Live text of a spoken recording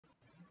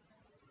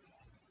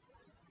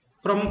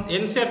from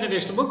Ncert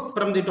textbook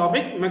from the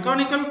topic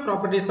mechanical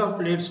properties of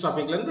fluids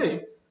topic la irundhu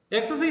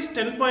exercise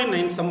 10.9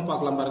 sum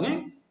paakalam parunga.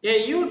 A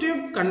U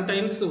tube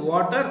contains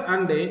water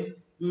and a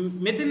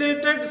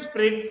methylated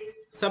spirit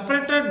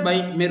separated by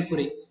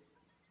mercury.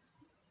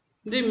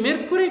 The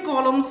mercury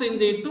columns in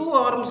the two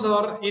arms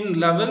are in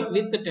level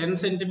with 10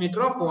 cm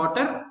of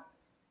water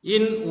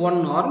in one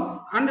arm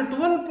and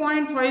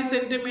 12.5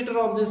 cm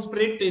of the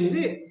spirit in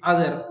the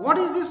other. What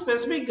is the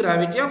specific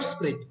gravity of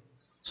spirit?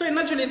 So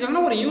என்ன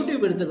சொல்லியிருக்காங்கன்னா ஒரு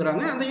YouTube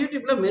எடுத்துக்கிறாங்க, அந்த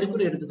யூடியூப்ல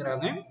mercury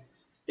எடுத்துக்கிறாங்க.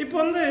 இப்போ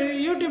வந்து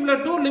யூடியூப்ல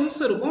 2 லிம்ஸ்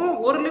இருக்கும்.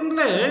 ஒரு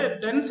லிம்ப்ல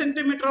 10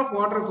 சென்டிமீட்டர் ஆஃப்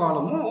வாட்டர்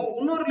காலமும்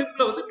இன்னொரு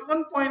லிம்ப்ல வந்து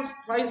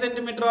 12.5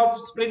 சென்டிமீட்டர் ஆஃப்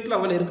ஸ்பிரிட்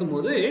லெவல்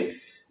இருக்கும்போது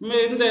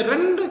இந்த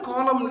ரெண்டு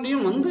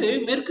காலம்லயும் வந்து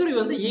மெர்க்குரி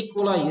வந்து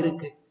ஈக்குவலா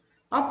இருக்கு.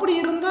 அப்படி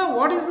இருந்தா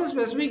what is the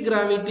specific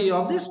gravity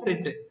of the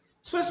spirit?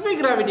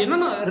 Specific gravity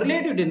என்னன்னா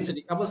ரிலேட்டிவ்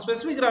டென்சிட்டி. அப்போ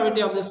specific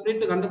gravity of the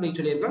spirit கண்டுபிடிக்க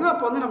சொல்லியிருக்காங்க.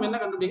 அப்போ வந்து நம்ம என்ன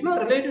கண்டுபிடிக்கணும்?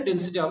 Relative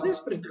density of the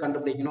spirit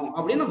கண்டுபிடிக்கணும்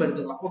அப்படின்னு நம்ம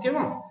எடுத்துக்கலாம்.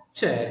 ஓகேவா?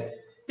 சரி,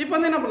 இப்போ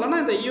வந்து என்ன பண்ணலாம்னா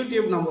இந்த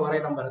யூடியூப் நம்ம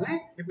வரையலாம் பாருங்க.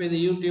 இப்போ இது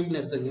யூடியூப்னு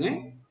எடுத்துக்கங்க.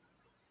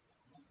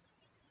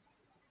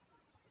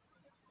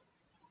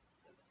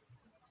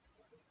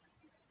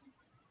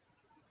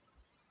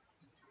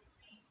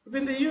 இப்போ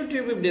இந்த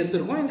யூடியூப் இப்படி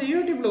எடுத்துருக்கோம். இந்த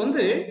யூடியூப்ல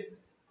வந்து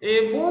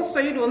போத்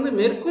சைடு வந்து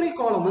மெர்க்குரி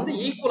காலம் வந்து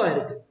ஈக்குவலா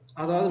இருக்கு.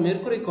 அதாவது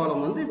மெர்க்குரி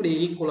காலம் வந்து இப்படி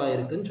ஈக்குவலா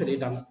இருக்குன்னு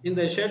சொல்லிட்டாங்க.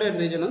 இந்த ஷேடட்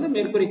ரீஜன் வந்து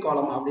மெர்க்குரி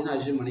காலம் அப்படின்னு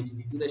அஸ்யூம்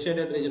பண்ணிக்கோங்க. இந்த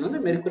ஷேடட் ரீஜன்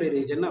வந்து மெர்க்குரி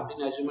ரீஜன்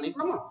அப்படின்னு அஸ்யூம்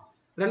பண்ணிக்கலாமா?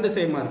 ரெண்டு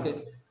சேமா இருக்கு.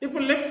 இப்போ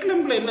லெஃப்ட்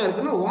லிம்ப்ல என்ன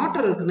இருக்குன்னா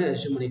வாட்டர் இருக்குன்னு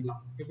அஸ்யூம்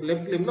பண்ணிக்கலாம். இப்போ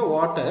லெஃப்ட் லிம்ப்ல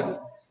வாட்டர்,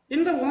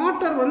 இந்த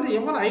வாட்டர் வந்து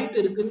எவ்வளவு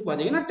ஹைட் இருக்குன்னு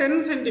பாத்தீங்கன்னா 10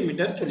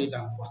 சென்டிமீட்டர்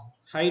சொல்லிட்டாங்க.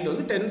 ஹைட்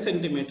வந்து 10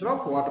 சென்டிமீட்டர்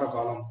ஆஃப் வாட்டர்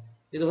காலம்.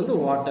 இது வந்து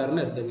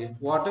வாட்டர்னு எடுத்துங்க.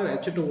 வாட்டர்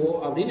H2O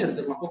அப்படின்னு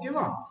எடுத்துக்கலாம்.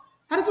 ஓகேவா?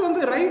 அடுத்து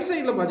வந்து ரைட்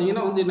சைடில்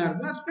பார்த்தீங்கன்னா வந்து என்ன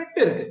இருக்குன்னா ஸ்பிரிட்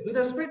இருக்கு. இந்த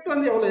ஸ்பிரிட்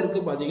வந்து எவ்வளோ இருக்கு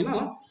பார்த்தீங்கன்னா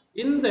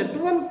இந்த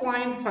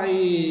 12.5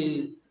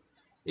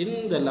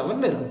 இந்த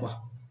லெவலில் இருக்குப்பா.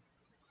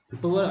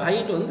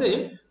 ஹைட் வந்து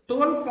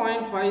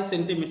 12.5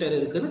 சென்டிமீட்டர்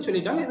இருக்குன்னு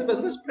சொல்லிட்டாங்க. இது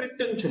வந்து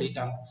ஸ்பிரிட்னு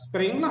சொல்லிட்டாங்க.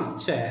 சரிங்களா?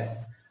 சரி,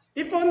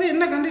 இப்போ வந்து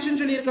என்ன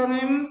கண்டிஷன்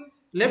சொல்லியிருக்காங்க?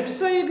 லெஃப்ட்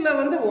சைடில்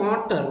வந்து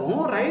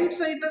வாட்டரும் ரைட்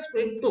சைடில்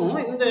ஸ்பிரிட்டும்,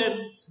 இந்த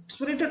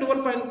ஸ்பிரிட்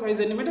 12.5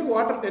 சென்டிமீட்டர்,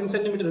 வாட்டர் 10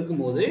 சென்டிமீட்டர்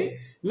இருக்கும்போது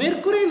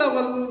மெர்க்குரி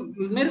லெவல்,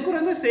 மெர்க்குரி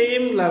வந்து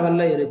சேம்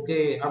லெவல்ல இருக்கு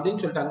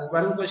அப்படின்னு சொல்லிட்டாங்க.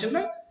 பாருங்க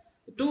கொஸ்டின்ல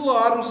 2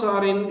 arms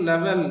are in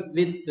level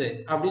with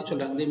அப்படின்னு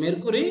சொல்றாங்க. தி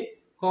mercury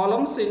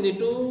columns in the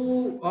 2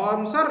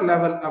 arms are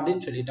level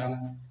அப்படின்னு சொல்லிட்டாங்க.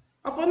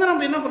 அப்போ வந்து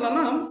நம்ம என்ன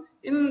பண்ணலாம்னா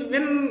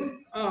வென்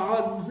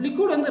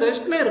லிக்விட் வந்து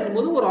ரெஸ்ட்ல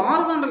இருக்கும்போது ஒரு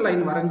ஹாரிசான்டல்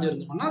லைன்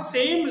வரைஞ்சிருந்தோம்னா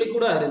சேம்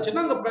லிக்விடா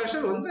இருந்துச்சுன்னா அங்கே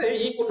ப்ரெஷர் வந்து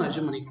ஈக்குவல்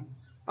அச்சீவ் பண்ணிக்கணும்.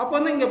 அப்போ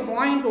வந்து இங்கே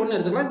பாயிண்ட் 1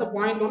 எடுத்துக்கலாம். இந்த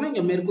பாயிண்ட் 1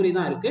 இங்கே மெர்க்குரி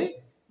தான் இருக்கு,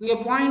 இங்கே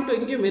பாயிண்ட்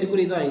இங்கே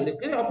மெர்க்குரி தான்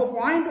இருக்கு. அப்போ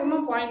பாயிண்ட்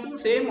 1 பாயிண்ட் 2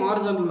 சேம்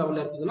ஹாரிசான்டல்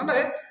லெவலில் இருக்கிறதுனால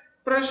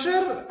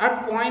pressure at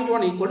point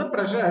 1 equal to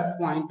pressure at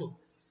point 2.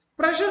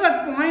 Pressure at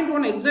point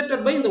 1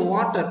 exerted by the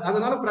water,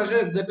 அதனால pressure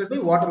exerted by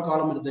water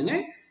column எடுத்துங்க.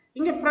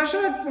 இங்க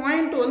pressure at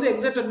point 2 வந்து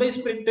exerted by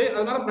spirit,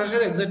 அதனால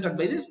pressure exerted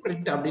by the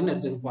spirit அப்படின்னு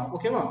எடுத்துக்கப்பா.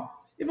 ஓகேவா?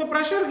 இப்போ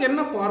ப்ரெஷருக்கு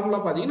என்ன formula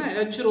பார்த்தீங்கன்னா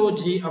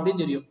HρG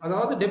அப்படின்னு தெரியும்.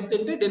 அதாவது depth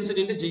into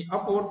density into G.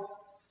 அப்போ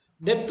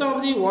depth of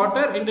the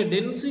water into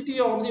density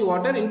of the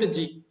water into G,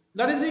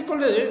 that is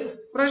equal to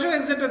pressure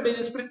exerted by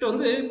the spirit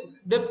வந்து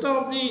depth of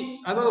the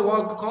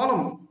அதாவது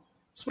column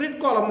spirit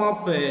column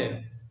of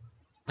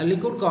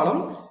liquid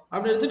column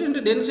அப்படி எடுத்துட்டு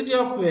into density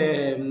of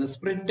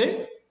spirit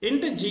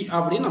into G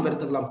அப்படின்னு நம்ம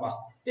எடுத்துக்கலாம்ப்பா.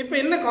 இப்போ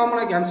என்ன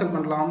காமனா cancel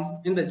பண்ணலாம்?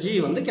 இந்த G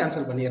வந்து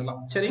கேன்சல் பண்ணிடலாம்.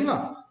 சரிங்களா?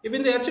 இப்போ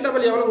இந்த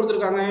HW எவ்வளவு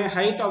கொடுத்துருக்காங்க?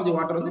 ஹைட் ஆஃப் தி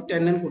வாட்டர் வந்து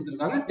 10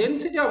 கொடுத்துருக்காங்க.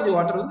 டென்சிட்டி ஆஃப் தி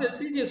வாட்டர் வந்து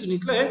CGS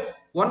யூனிட்ல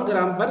 1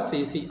 கிராம் பர்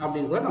cc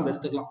அப்படின்னு கூட நம்ம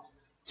எடுத்துக்கலாம்.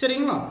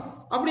 சரிங்களா?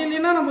 அப்படி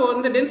இல்லைன்னா நம்ம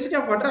இந்த டென்சிட்டி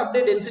ஆஃப் வாட்டர்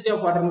அப்படியே டென்சிட்டி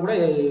ஆஃப் வாட்டர்னு கூட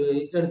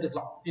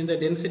எடுத்துக்கலாம். இந்த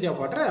டென்சிட்டி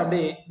ஆஃப் வாட்டர்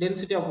அப்படியே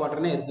டென்சிட்டி ஆஃப்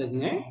வாட்டர்னே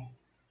எடுத்துக்கங்க.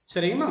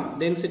 சரிங்களா?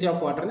 டென்சிட்டி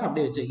ஆஃப் வாட்டர்னு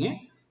அப்படியே வச்சுக்கங்க.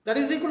 தட்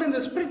இஸ் ஈக்குவல் இந்த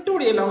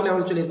ஸ்பிரிட்டோடைய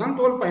லெவல் சொல்லியிருக்காங்க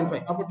 12.5.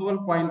 அப்போ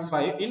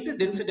 12.5 இன்ட்டு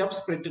டென்சிட்டி ஆஃப்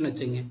ஸ்பிரிட்னு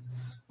வச்சுங்க.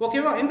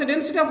 ஓகேவா? இந்த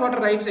density of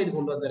water right side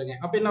கொண்டு வந்துருங்க.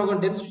 அப்போ என்ன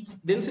ஆகும்?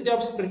 Density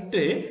of spirit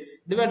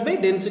divide by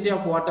density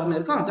of வாட்டர்னு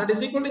இருக்கா? தட்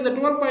இஸ் ஈக்குவல் இந்த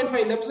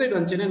 12.5 லெஃப்ட் சைடு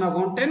வந்துச்சுன்னா என்ன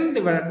ஆகும்? 10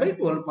 டிவைட் பை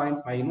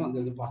 12.5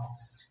 வந்ததுப்பா.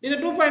 இது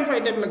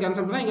 2.5 டைப்ல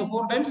கேன்சல் பண்ணா இங்க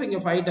 4 டைம்ஸ் இங்க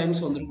 5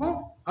 டைம்ஸ் வந்திருக்கும்.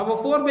 அப்போ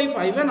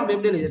 4/5 நம்ம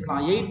எப்படி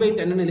எழுதிருக்கலாம்?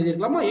 8/10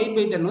 எழுதிருக்கலாமா?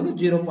 8/10 வந்து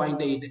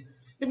 0.8.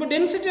 இப்போ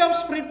density of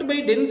spirit by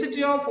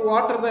density of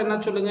water தான் என்ன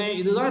சொல்லுங்க?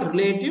 இதுதான்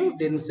ரிலேட்டிவ்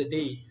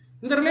டென்சிட்டி.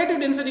 இந்த ரிலேட்டிவ்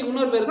டென்சிட்டி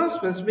இன்னொரு பேர் தான்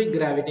ஸ்பெசிபிக்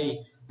கிராவிட்டி.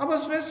 அப்போ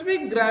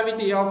ஸ்பெசிபிக்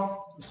கிராவிட்டி ஆஃப்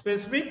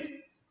ஸ்பிரிட்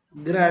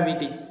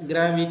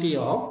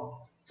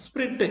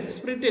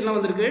என்ன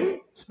வந்திருக்கு?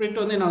 ஸ்பிரிட்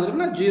வந்து என்ன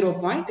வந்திருக்குன்னா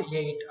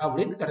 0.8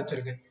 அப்படின்னு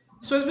கிடைச்சிருக்கு.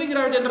 ஸ்பெசிபிக்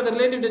கிராவிட்டின்றது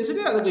ரிலேட்டிவ்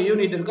டென்சிட்டி, அதுக்கு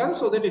யூனிட் இருக்காது.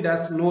 So that it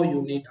has no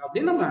unit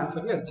அப்படின்னு நம்ம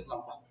ஆன்சர்ல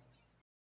எடுத்துக்கலாம்.